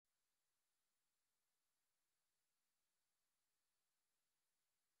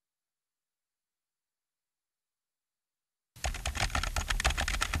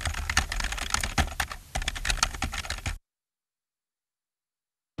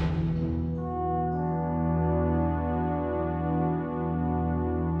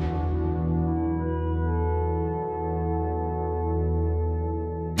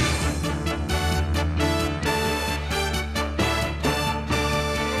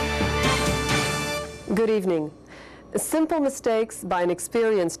Good evening. Simple mistakes by an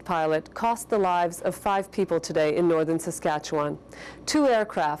experienced pilot cost the lives of 5 people today in northern Saskatchewan. 2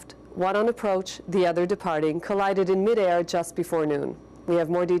 aircraft, one on approach, the other departing, collided in midair just before noon. We have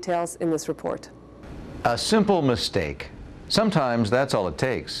more details in this report. A simple mistake. Sometimes that's all it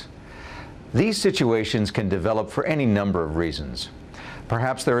takes. These situations can develop for any number of reasons.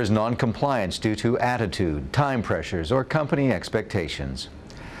 Perhaps there is non-compliance due to attitude, time pressures, or company expectations.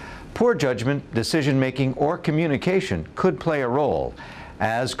 Poor judgment, decision-making, or communication could play a role,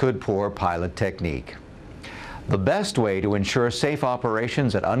 as could poor pilot technique. The best way to ensure safe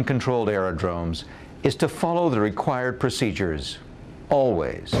operations at uncontrolled aerodromes is to follow the required procedures,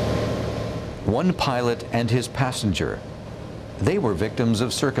 always. One pilot and his passenger. They were victims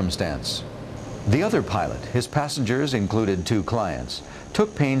of circumstance. The other pilot, his passengers included 2 clients,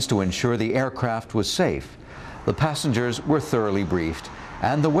 took pains to ensure the aircraft was safe. The passengers were thoroughly briefed,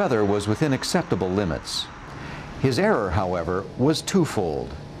 and the weather was within acceptable limits. His error, however, was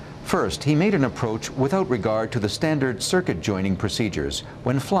twofold. First, he made an approach without regard to the standard circuit joining procedures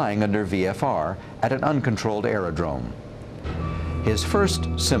when flying under VFR at an uncontrolled aerodrome. His first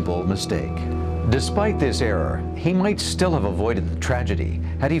simple mistake. Despite this error, he might still have avoided the tragedy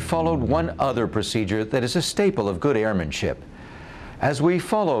had he followed one other procedure that is a staple of good airmanship. As we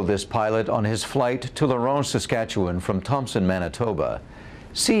follow this pilot on his flight to Lawrence, Saskatchewan from Thompson, Manitoba,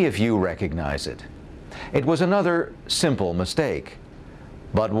 see if you recognize it. It was another simple mistake,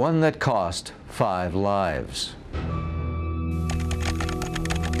 but one that cost 5 lives.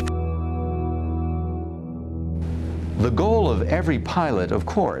 The goal of every pilot, of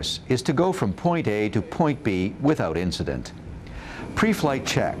course, is to go from point A to point B without incident. Pre-flight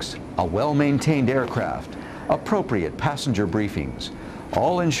checks, a well-maintained aircraft, appropriate passenger briefings,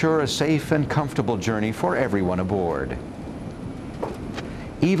 all ensure a safe and comfortable journey for everyone aboard.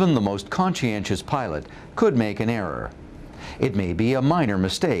 Even the most conscientious pilot could make an error. It may be a minor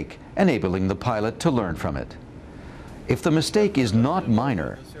mistake, enabling the pilot to learn from it. If the mistake is not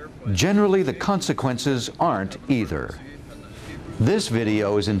minor, generally the consequences aren't either. This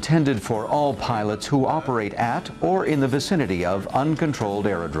video is intended for all pilots who operate at or in the vicinity of uncontrolled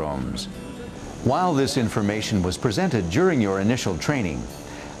aerodromes. While this information was presented during your initial training,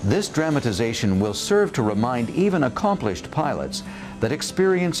 this dramatization will serve to remind even accomplished pilots that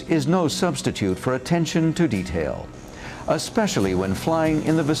experience is no substitute for attention to detail, especially when flying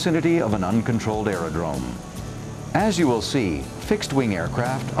in the vicinity of an uncontrolled aerodrome. As you will see, fixed-wing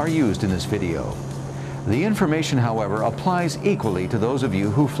aircraft are used in this video. The information, however, applies equally to those of you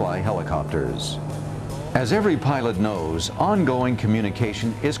who fly helicopters. As every pilot knows, ongoing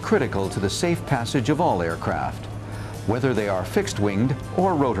communication is critical to the safe passage of all aircraft, whether they are fixed-winged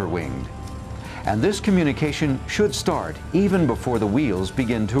or rotor-winged. And this communication should start even before the wheels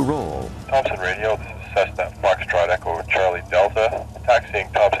begin to roll. Thompson Radio, this is Cessna Foxtrot Echo Charlie Delta, taxiing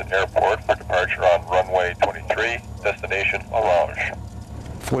Thompson Airport for departure on runway 23, destination Orange.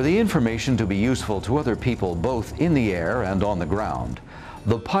 For the information to be useful to other people both in the air and on the ground,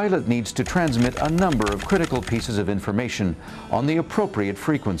 the pilot needs to transmit a number of critical pieces of information on the appropriate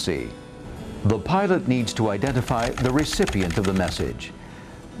frequency. The pilot needs to identify the recipient of the message.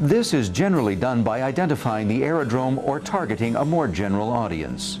 This is generally done by identifying the aerodrome or targeting a more general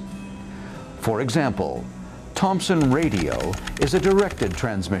audience. For example, Thompson Radio is a directed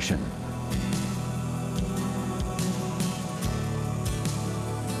transmission.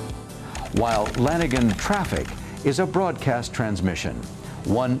 While Lanigan Traffic is a broadcast transmission,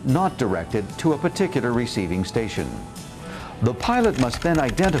 one not directed to a particular receiving station. The pilot must then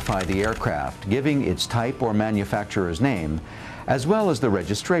identify the aircraft, giving its type or manufacturer's name, as well as the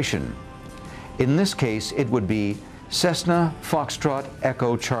registration. In this case, it would be Cessna Foxtrot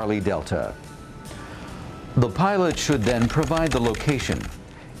Echo Charlie Delta. The pilot should then provide the location,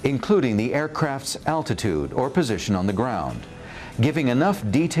 including the aircraft's altitude or position on the ground, giving enough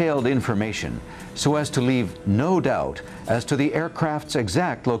detailed information so as to leave no doubt as to the aircraft's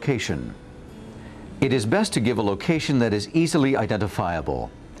exact location. It is best to give a location that is easily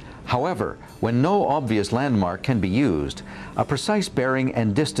identifiable. However, when no obvious landmark can be used, a precise bearing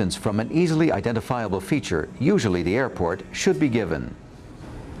and distance from an easily identifiable feature, usually the airport, should be given.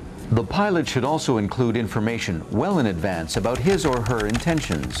 The pilot should also include information well in advance about his or her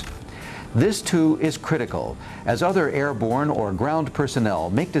intentions. This too is critical, as other airborne or ground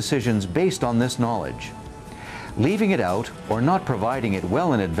personnel make decisions based on this knowledge. Leaving it out or not providing it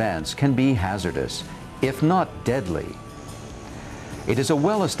well in advance can be hazardous, if not deadly. It is a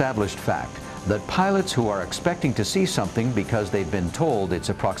well-established fact that pilots who are expecting to see something because they've been told its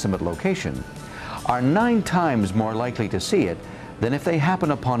approximate location are 9 times more likely to see it than if they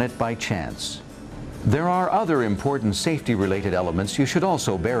happen upon it by chance. There are other important safety-related elements you should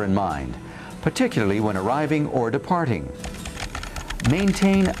also bear in mind, particularly when arriving or departing.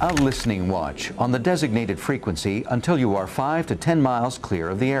 Maintain a listening watch on the designated frequency until you are 5 to 10 miles clear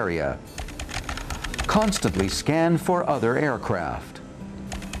of the area. Constantly scan for other aircraft.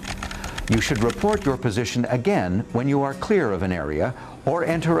 You should report your position again when you are clear of an area or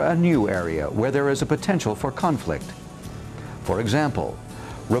enter a new area where there is a potential for conflict. For example,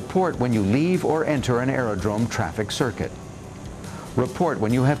 report when you leave or enter an aerodrome traffic circuit. Report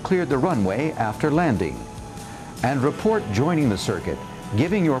when you have cleared the runway after landing. And report joining the circuit,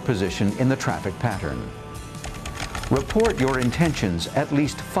 giving your position in the traffic pattern. Report your intentions at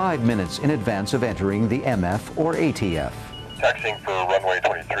least 5 minutes in advance of entering the MF or ATF. Taxiing for runway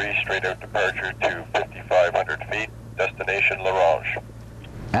 23, straight out departure to 5,500 feet, destination L'Orange.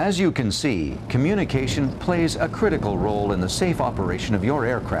 As you can see, communication plays a critical role in the safe operation of your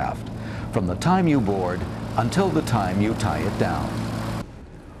aircraft, from the time you board until the time you tie it down.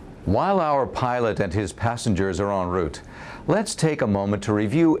 While our pilot and his passengers are en route, let's take a moment to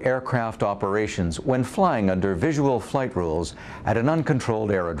review aircraft operations when flying under visual flight rules at an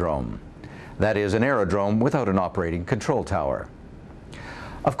uncontrolled aerodrome. That is, an aerodrome without an operating control tower.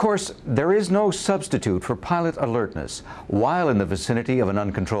 Of course, there is no substitute for pilot alertness while in the vicinity of an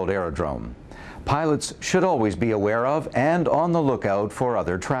uncontrolled aerodrome. Pilots should always be aware of and on the lookout for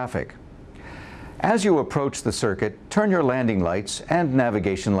other traffic. As you approach the circuit, turn your landing lights and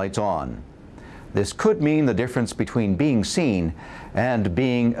navigation lights on. This could mean the difference between being seen and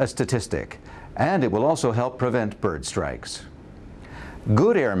being a statistic, and it will also help prevent bird strikes.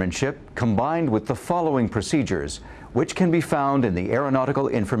 Good airmanship, combined with the following procedures, which can be found in the Aeronautical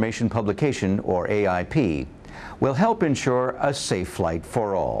Information Publication, or AIP, will help ensure a safe flight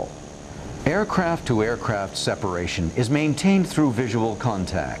for all. Aircraft-to-aircraft separation is maintained through visual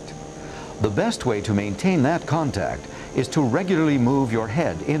contact. The best way to maintain that contact is to regularly move your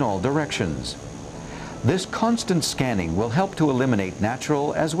head in all directions. This constant scanning will help to eliminate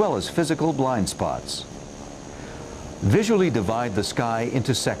natural as well as physical blind spots. Visually divide the sky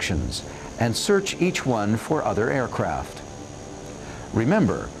into sections and search each one for other aircraft.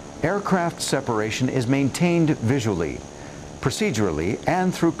 Remember, aircraft separation is maintained visually, procedurally,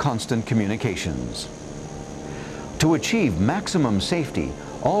 and through constant communications. To achieve maximum safety,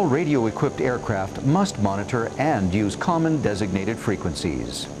 all radio-equipped aircraft must monitor and use common designated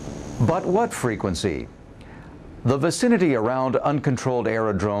frequencies. But what frequency? The vicinity around uncontrolled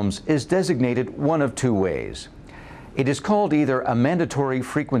aerodromes is designated one of two ways. It is called either a mandatory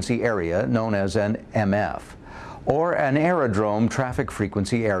frequency area, known as an MF, or an aerodrome traffic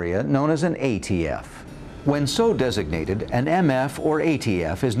frequency area, known as an ATF. When so designated, an MF or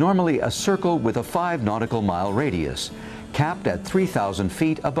ATF is normally a circle with a 5 nautical mile radius, capped at 3,000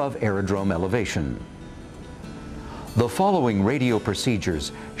 feet above aerodrome elevation. The following radio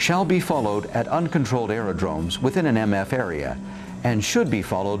procedures shall be followed at uncontrolled aerodromes within an MF area and should be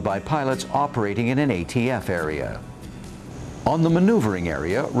followed by pilots operating in an ATF area. On the maneuvering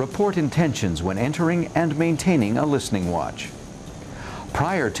area, report intentions when entering and maintaining a listening watch.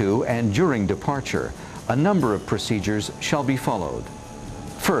 Prior to and during departure, a number of procedures shall be followed.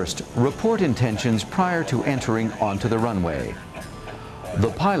 First, report intentions prior to entering onto the runway. The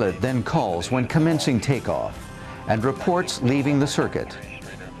pilot then calls when commencing takeoff and reports leaving the circuit.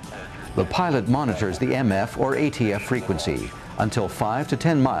 The pilot monitors the MF or ATF frequency until 5 to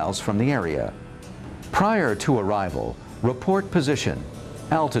 10 miles from the area. Prior to arrival, report position,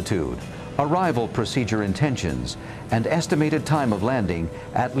 altitude, arrival procedure intentions, and estimated time of landing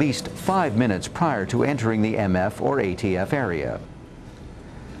at least 5 minutes prior to entering the MF or ATF area.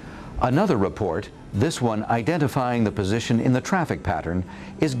 Another report, this one identifying the position in the traffic pattern,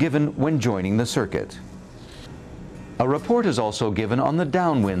 is given when joining the circuit. A report is also given on the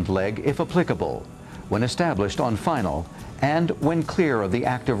downwind leg if applicable, when established on final, and when clear of the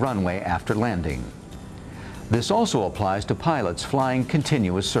active runway after landing. This also applies to pilots flying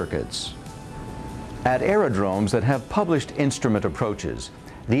continuous circuits. At aerodromes that have published instrument approaches,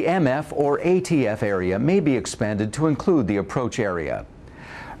 the MF or ATF area may be expanded to include the approach area.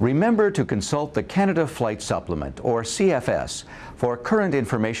 Remember to consult the Canada Flight Supplement, or CFS, for current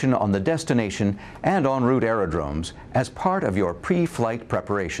information on the destination and en route aerodromes as part of your pre-flight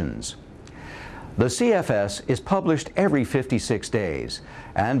preparations. The CFS is published every 56 days,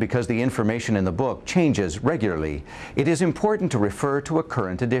 and because the information in the book changes regularly, it is important to refer to a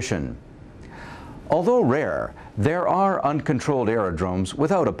current edition. Although rare, there are uncontrolled aerodromes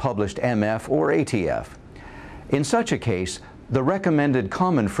without a published MF or ATF. In such a case, the recommended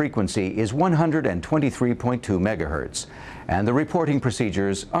common frequency is 123.2 megahertz, and the reporting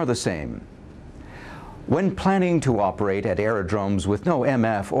procedures are the same. When planning to operate at aerodromes with no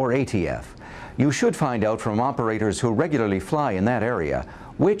MF or ATF, you should find out from operators who regularly fly in that area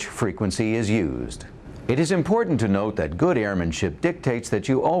which frequency is used. It is important to note that good airmanship dictates that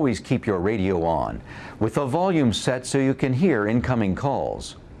you always keep your radio on, with the volume set so you can hear incoming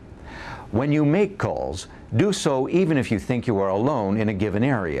calls. When you make calls, do so even if you think you are alone in a given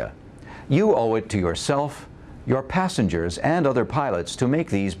area. You owe it to yourself, your passengers, and other pilots to make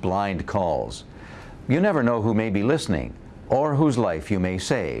these blind calls. You never know who may be listening or whose life you may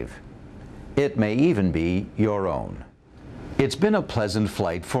save. It may even be your own. It's been a pleasant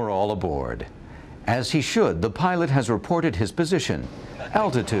flight for all aboard. As he should, the pilot has reported his position,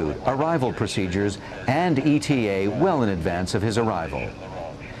 altitude, arrival procedures, and ETA well in advance of his arrival.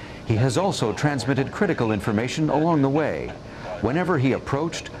 He has also transmitted critical information along the way, whenever he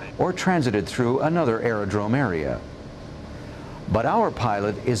approached or transited through another aerodrome area. But our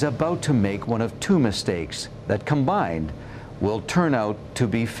pilot is about to make one of two mistakes that combined will turn out to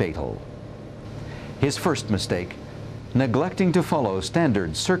be fatal. His first mistake: neglecting to follow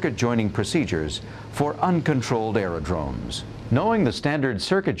standard circuit joining procedures for uncontrolled aerodromes. Knowing the standard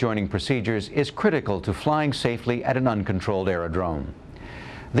circuit joining procedures is critical to flying safely at an uncontrolled aerodrome.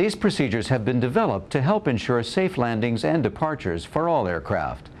 These procedures have been developed to help ensure safe landings and departures for all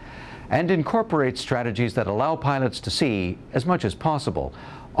aircraft, and incorporate strategies that allow pilots to see, as much as possible,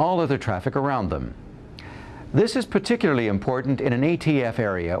 all other traffic around them. This is particularly important in an ATF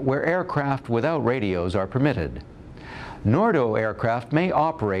area where aircraft without radios are permitted. Nordo aircraft may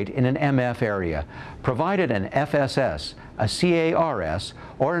operate in an MF area, provided an FSS, a CARS,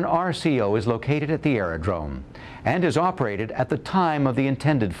 or an RCO is located at the aerodrome, and is operated at the time of the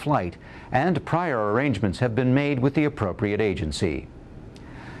intended flight, and prior arrangements have been made with the appropriate agency.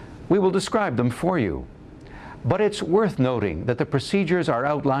 We will describe them for you. But it's worth noting that the procedures are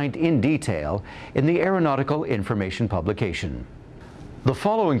outlined in detail in the Aeronautical Information publication. The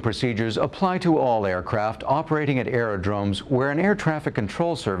following procedures apply to all aircraft operating at aerodromes where an air traffic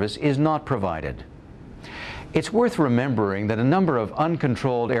control service is not provided. It's worth remembering that a number of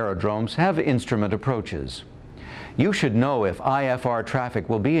uncontrolled aerodromes have instrument approaches. You should know if IFR traffic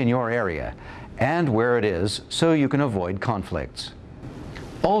will be in your area and where it is so you can avoid conflicts.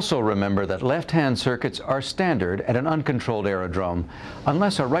 Also remember that left-hand circuits are standard at an uncontrolled aerodrome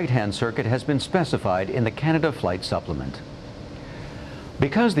unless a right-hand circuit has been specified in the Canada Flight Supplement.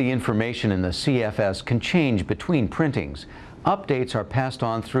 Because the information in the CFS can change between printings, updates are passed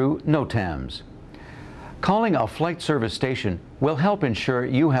on through NOTAMs. Calling a flight service station will help ensure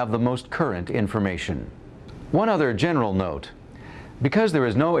you have the most current information. One other general note: because there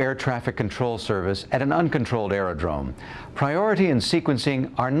is no air traffic control service at an uncontrolled aerodrome, priority and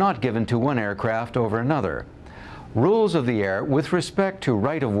sequencing are not given to one aircraft over another. Rules of the air with respect to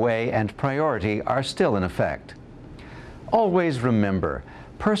right-of-way and priority are still in effect. Always remember,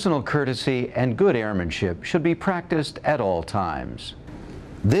 personal courtesy and good airmanship should be practiced at all times.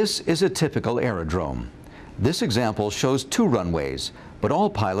 This is a typical aerodrome. This example shows two runways, but all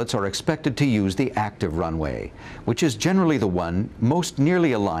pilots are expected to use the active runway, which is generally the one most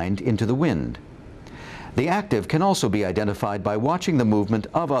nearly aligned into the wind. The active can also be identified by watching the movement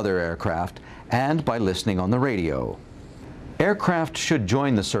of other aircraft and by listening on the radio. Aircraft should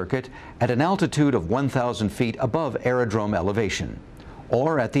join the circuit at an altitude of 1,000 feet above aerodrome elevation,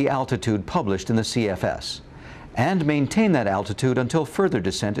 or at the altitude published in the CFS, and maintain that altitude until further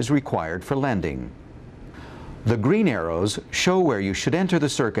descent is required for landing. The green arrows show where you should enter the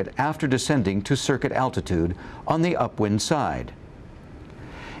circuit after descending to circuit altitude on the upwind side.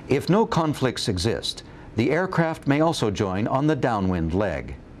 If no conflicts exist, the aircraft may also join on the downwind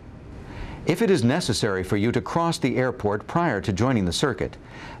leg. If it is necessary for you to cross the airport prior to joining the circuit,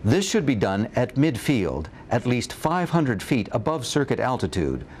 this should be done at midfield, at least 500 feet above circuit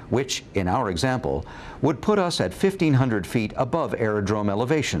altitude, which, in our example, would put us at 1,500 feet above aerodrome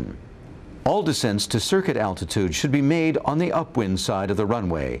elevation. All descents to circuit altitude should be made on the upwind side of the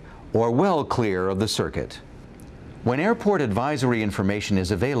runway, or well clear of the circuit. When airport advisory information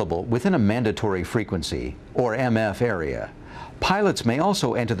is available within a mandatory frequency, or MF area, pilots may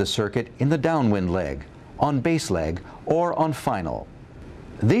also enter the circuit in the downwind leg, on base leg, or on final.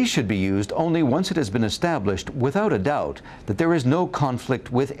 These should be used only once it has been established without a doubt that there is no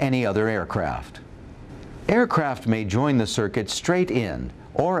conflict with any other aircraft. Aircraft may join the circuit straight in,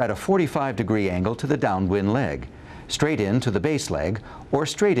 or at a 45-degree angle to the downwind leg, straight in to the base leg, or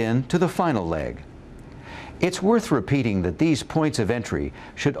straight in to the final leg. It's worth repeating that these points of entry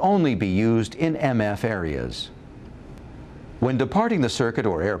should only be used in MF areas. When departing the circuit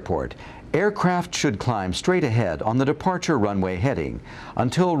or airport, Aircraft should climb straight ahead on the departure runway heading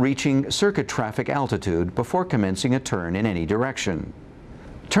until reaching circuit traffic altitude before commencing a turn in any direction.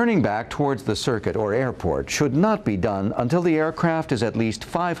 Turning back towards the circuit or airport should not be done until the aircraft is at least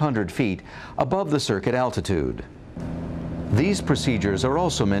 500 feet above the circuit altitude. These procedures are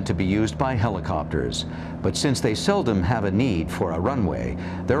also meant to be used by helicopters, but since they seldom have a need for a runway,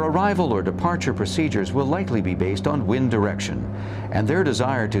 their arrival or departure procedures will likely be based on wind direction and their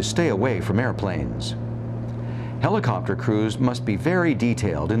desire to stay away from airplanes. Helicopter crews must be very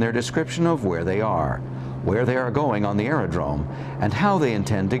detailed in their description of where they are going on the aerodrome, and how they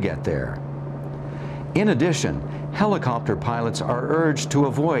intend to get there. In addition, helicopter pilots are urged to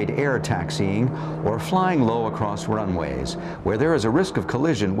avoid air taxiing or flying low across runways where there is a risk of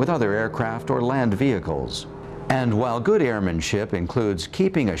collision with other aircraft or land vehicles. And while good airmanship includes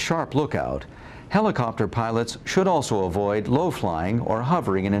keeping a sharp lookout, helicopter pilots should also avoid low flying or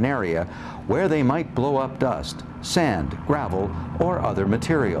hovering in an area where they might blow up dust, sand, gravel, or other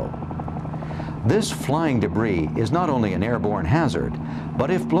material. This flying debris is not only an airborne hazard,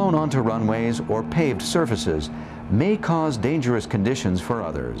 but if blown onto runways or paved surfaces, may cause dangerous conditions for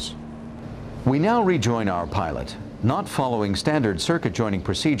others. We now rejoin our pilot. Not following standard circuit joining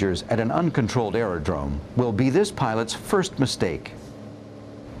procedures at an uncontrolled aerodrome will be this pilot's first mistake.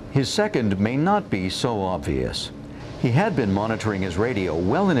 His second may not be so obvious. He had been monitoring his radio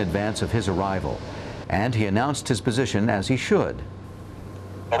well in advance of his arrival, and he announced his position as he should.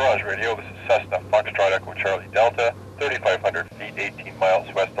 Mirage Radio, this is Cessna Foxtrot Echo Charlie Delta, 3,500 feet, 18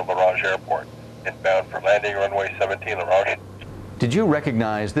 miles west of Mirage Airport, inbound for landing runway 17 Mirage. Did you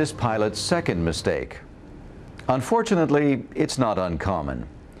recognize this pilot's second mistake? Unfortunately, it's not uncommon.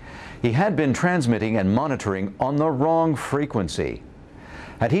 He had been transmitting and monitoring on the wrong frequency.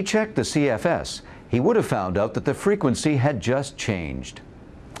 Had he checked the CFS, he would have found out that the frequency had just changed.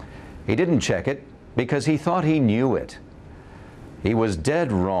 He didn't check it because he thought he knew it. He was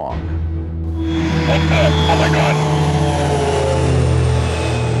dead wrong. Oh my God.